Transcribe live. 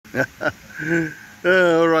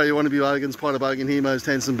Alright, you want to be Bogans, Poida Bogan here, most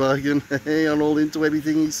handsome Bogan on all interwebby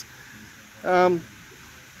thingies. I'm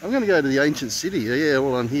going to go to the ancient city. Yeah,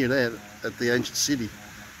 well, I'm here now at the ancient city,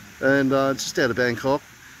 and just out of Bangkok.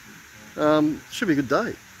 Should be a good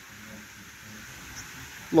day.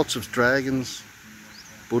 Lots of dragons,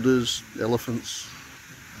 Buddhas, elephants,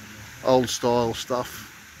 old style stuff.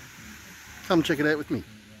 Come check it out with me.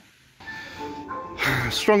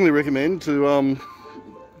 Strongly recommend to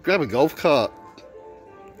grab a golf cart.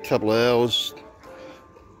 A couple of hours.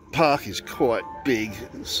 Park is quite big,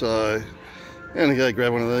 so I'm going to go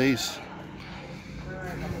grab one of these.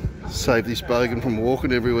 Save this bogan from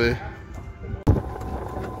walking everywhere.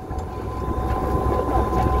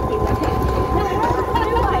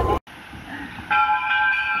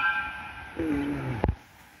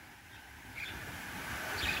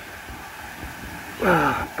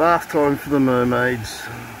 Bath time for the mermaids.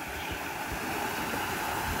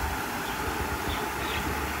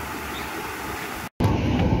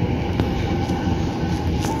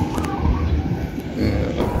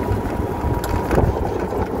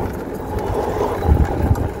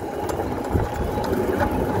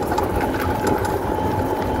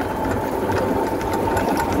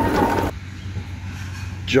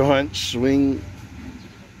 Giant swing,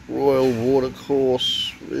 royal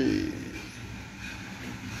watercourse,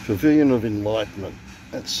 pavilion of enlightenment.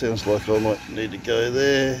 That sounds like I might need to go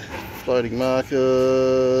there. Floating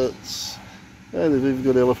markets, and they've even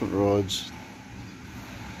got elephant rides.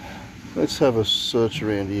 Let's have a search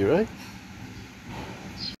around here, eh?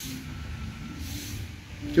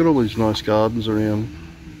 Got all these nice gardens around.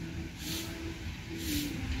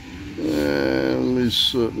 And there's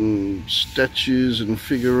certain statues and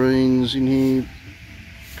figurines in here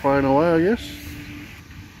playing away, I guess.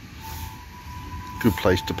 Good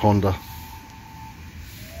place to ponder.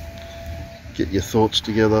 Get your thoughts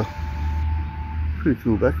together. Pretty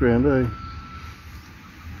cool background, eh?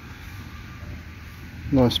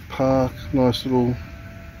 Nice park, nice little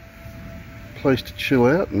place to chill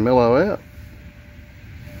out and mellow out.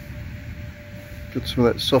 Got some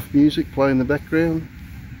of that soft music playing in the background.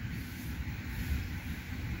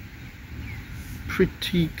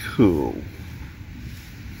 Pretty cool.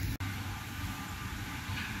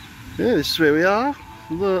 Yeah, this is where we are,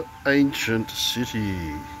 the ancient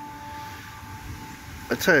city.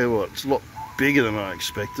 I tell you what, it's a lot bigger than I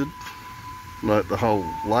expected. Like the whole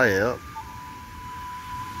layout.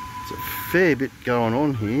 There's a fair bit going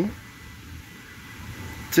on here.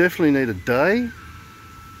 Definitely need a day.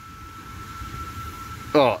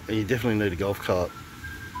 Oh, and you definitely need a golf cart.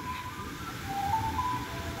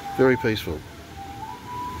 Very peaceful.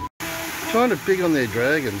 Kind of big on their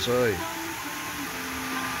dragons, eh?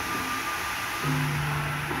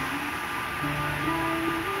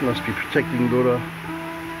 Must be protecting Buddha.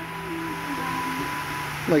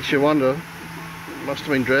 Makes you wonder. Must have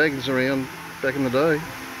been dragons around back in the day.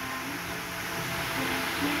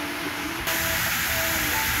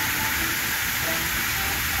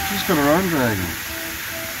 She's got her own dragon.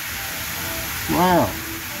 Wow.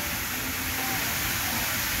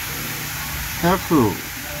 How cool.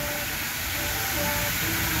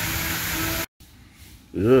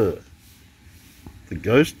 Ugh. The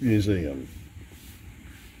Ghost Museum.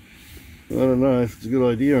 I don't know if it's a good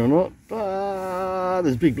idea or not, but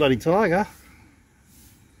there's a big bloody tiger.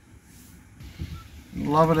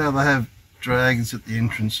 Love it how they have dragons at the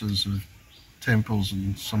entrances of temples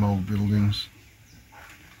and some old buildings.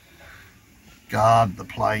 Guard the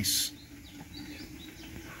place.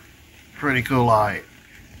 Pretty cool, eh?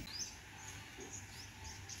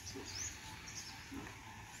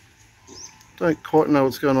 Don't quite know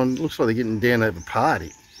what's going on. It looks like they're getting down to have a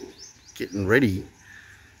party. Getting ready.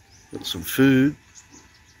 Got some food.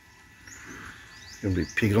 Gonna be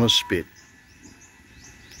pig on a spit.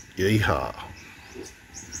 Yeehaw.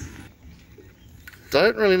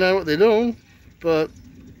 Don't really know what they're doing, but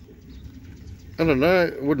I don't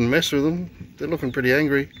know, I wouldn't mess with them. They're looking pretty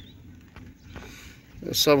angry.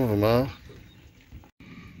 Some of them are.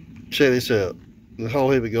 Check this out. The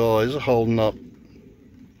whole heap of guys are holding up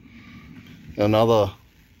another,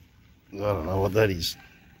 I don't know what that is.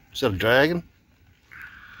 Is that a dragon?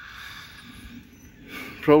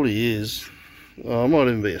 Probably is. Oh, it might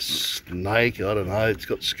even be a snake, I don't know, it's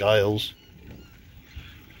got scales.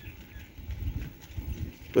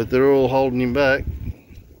 But they're all holding him back.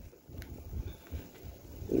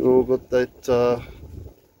 They've all got that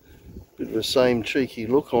bit of the same cheeky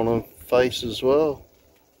look on them face as well.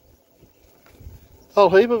 Whole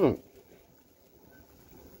heap of them.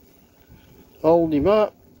 Holding him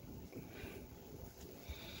up.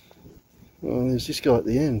 Oh, there's this guy at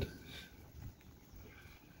the end.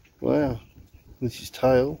 Wow, that's his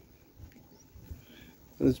tail.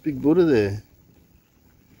 And there's a big Buddha there,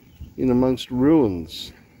 in amongst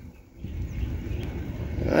ruins.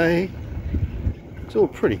 Hey, it's all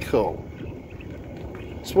pretty cool.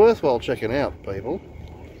 It's worthwhile checking out, people.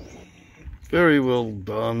 Very well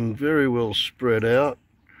done, very well spread out.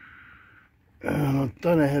 And I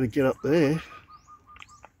don't know how to get up there.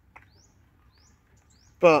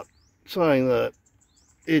 But saying that,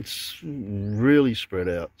 it's really spread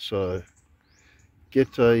out. So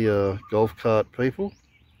get a golf cart, people.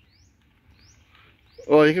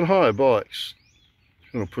 Or you can hire bikes.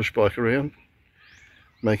 If you want to push bike around,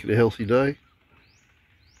 make it a healthy day.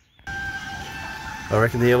 I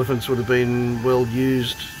reckon the elephants would have been well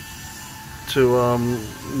used to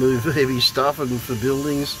move heavy stuff and for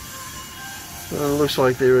buildings. It looks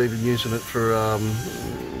like they're even using it for, I'm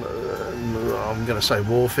going to say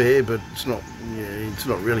warfare, but it's not. Yeah, it's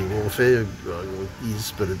not really warfare. It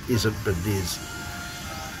is, but it isn't. But it is.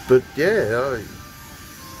 But yeah,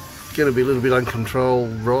 going to be a little bit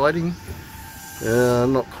uncontrolled riding.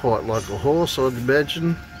 Not quite like a horse, I'd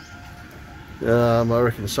imagine. I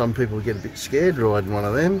reckon some people get a bit scared riding one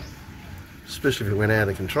of them, especially if it went out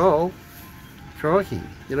of control. Crikey,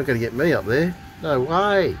 you're not going to get me up there. No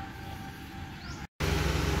way.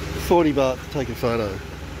 40 baht to take a photo.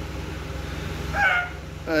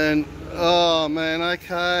 And, oh man,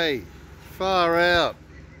 okay. Far out.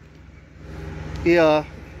 Here.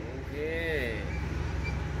 Yeah.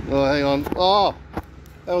 Oh, hang on. Oh,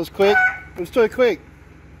 that was quick. It was too quick.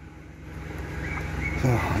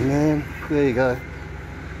 Oh man, there you go.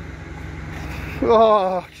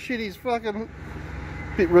 Oh shit, he's fucking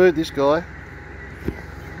bit rude, this guy.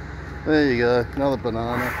 There you go, another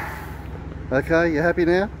banana. Okay, you happy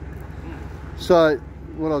now? So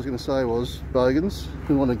what I was going to say was, Bogans,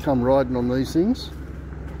 we want to come riding on these things.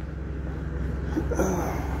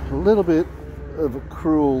 A little bit of a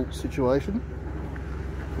cruel situation.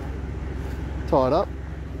 Tied up,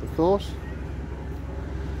 of course.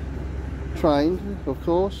 Trained, of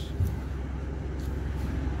course.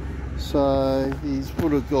 So he's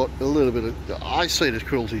would have got a little bit of, I see it as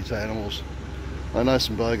cruelty to animals. I know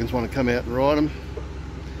some Bogans want to come out and ride them.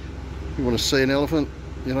 You want to see an elephant,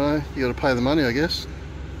 you know, you got to pay the money, I guess.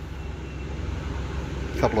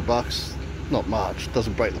 A couple of bucks, not much,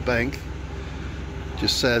 doesn't break the bank.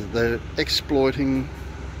 Just sad that they're exploiting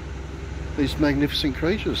these magnificent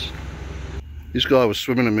creatures. This guy was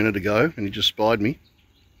swimming a minute ago and he just spied me.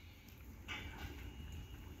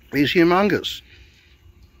 He's humongous.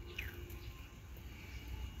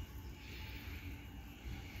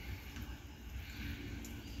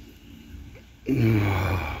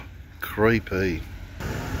 Creepy.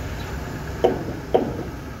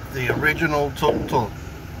 The original tuk-tuk.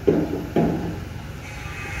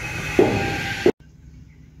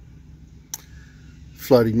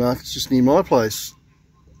 Floating market's just near my place.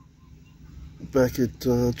 Back at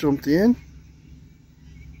Jomtien.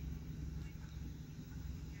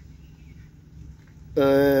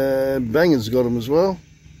 Banger's got them as well.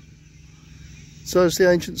 So is the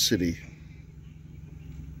ancient city.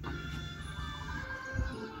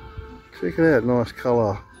 Check it out, nice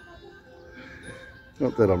colour.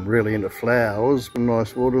 Not that I'm really into flowers, but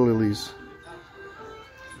nice water lilies.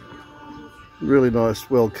 Really nice,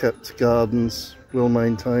 well-kept gardens, well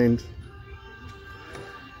maintained.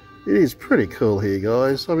 It is pretty cool here,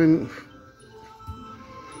 guys. I mean,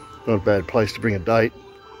 not a bad place to bring a date.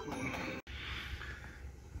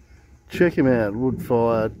 Check him out,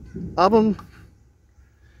 wood-fired oven.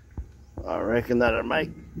 I reckon that'll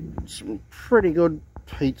make some pretty good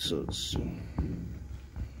pizzas.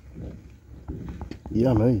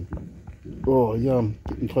 Yummy. Oh, yum.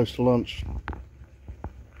 Getting close to lunch.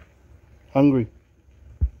 Hungry.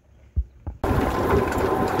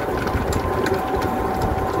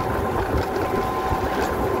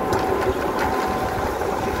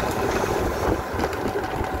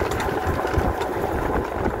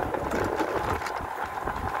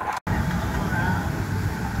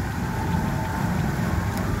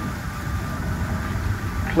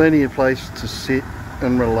 Plenty of place to sit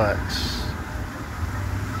and relax.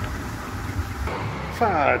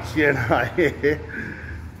 Farts, you know, yeah.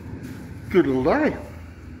 Good little day.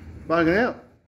 Bugging out.